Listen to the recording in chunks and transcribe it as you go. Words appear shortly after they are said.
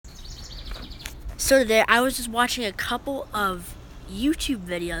So today I was just watching a couple of YouTube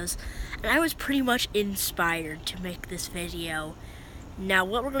videos and I was pretty much inspired to make this video. Now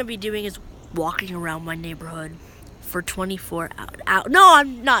what we're going to be doing is walking around my neighborhood for 24 hours. No,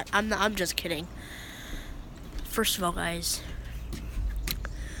 I'm not. I'm just kidding. First of all, guys,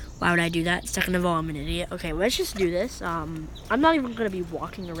 why would I do that? Second of all, I'm an idiot. Okay, let's just do this. I'm not even going to be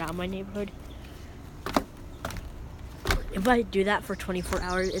walking around my neighborhood. If I do that for 24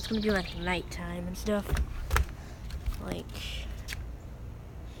 hours, it's going to be like nighttime and stuff. Like,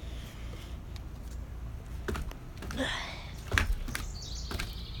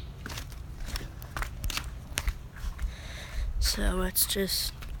 so let's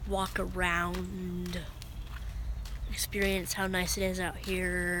just walk around, experience how nice it is out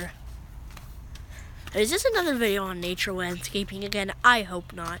here. Is this another video on nature landscaping again? I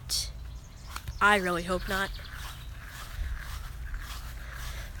hope not. I really hope not.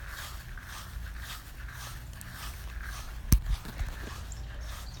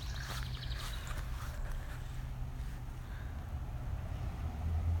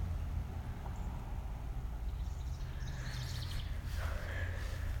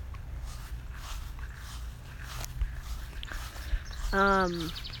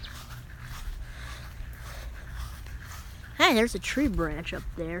 Hey, there's a tree branch up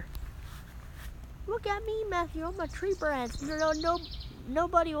there. Look at me, Matthew. I'm a tree branch.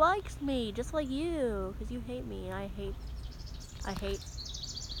 Nobody likes me, just like you, because you hate me. I hate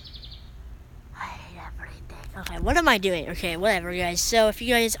everything. Okay, what am I doing? Okay, whatever, guys. So if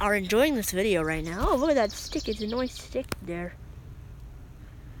you guys are enjoying this video right now, oh, look at that stick. It's a nice stick there.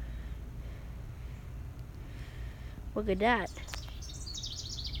 Look at that.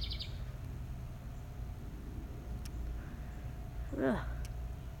 Ugh.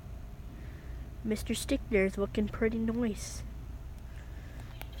 Mr. Stick there is looking pretty nice.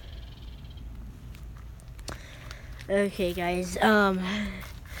 Okay, guys,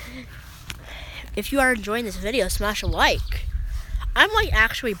 if you are enjoying this video, smash a like. I'm like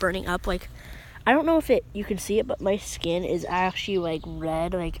actually burning up. Like, I don't know if you can see it, but my skin is actually like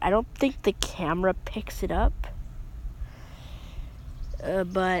red. Like, I don't think the camera picks it up.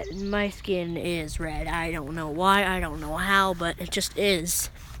 But my skin is red. I don't know why, I don't know how, but it just is.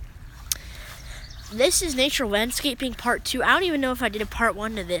 This is Nature Landscaping Part 2. I don't even know if I did a Part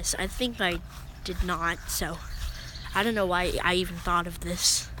 1 to this. I think I did not, so I don't know why I even thought of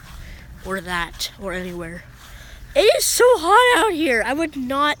this, or that, or anywhere. It is so hot out here. I would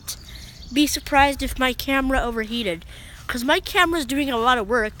not be surprised if my camera overheated, because my camera's doing a lot of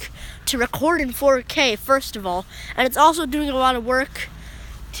work to record in 4K, first of all, and it's also doing a lot of work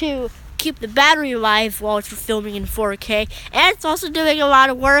to keep the battery alive while it's filming in 4K, and it's also doing a lot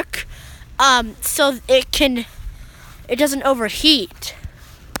of work so it doesn't overheat,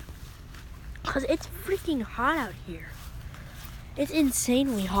 because it's freaking hot out here. It's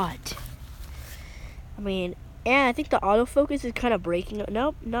insanely hot. I mean, and I think the autofocus is kind of breaking.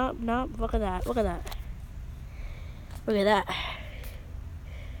 Nope, look at that, look at that. Look at that.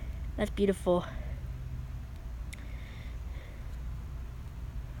 That's beautiful.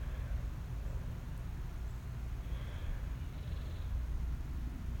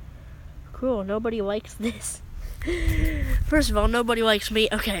 Cool, nobody likes this. First of all, nobody likes me.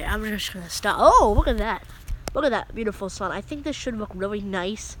 Okay, I'm just gonna stop. Oh, look at that. Look at that beautiful sun. I think this should look really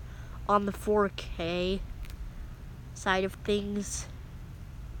nice on the 4K side of things.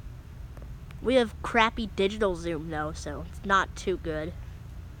 We have crappy digital zoom though, so it's not too good.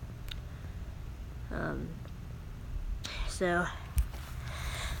 So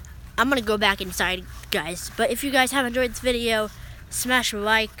I'm gonna go back inside, guys. But if you guys have enjoyed this video, smash a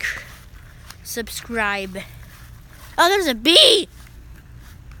like, subscribe. Oh, there's a bee!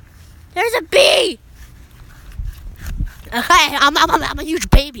 There's a bee! Okay, I'm a huge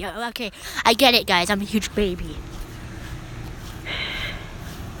baby. Okay, I get it, guys. I'm a huge baby.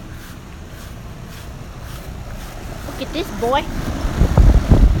 Look at this, boy.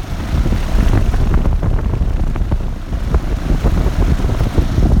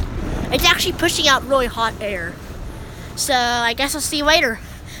 It's actually pushing out really hot air. So I guess I'll see you later.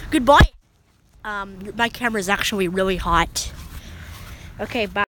 Goodbye. My camera's actually really hot. Okay, bye.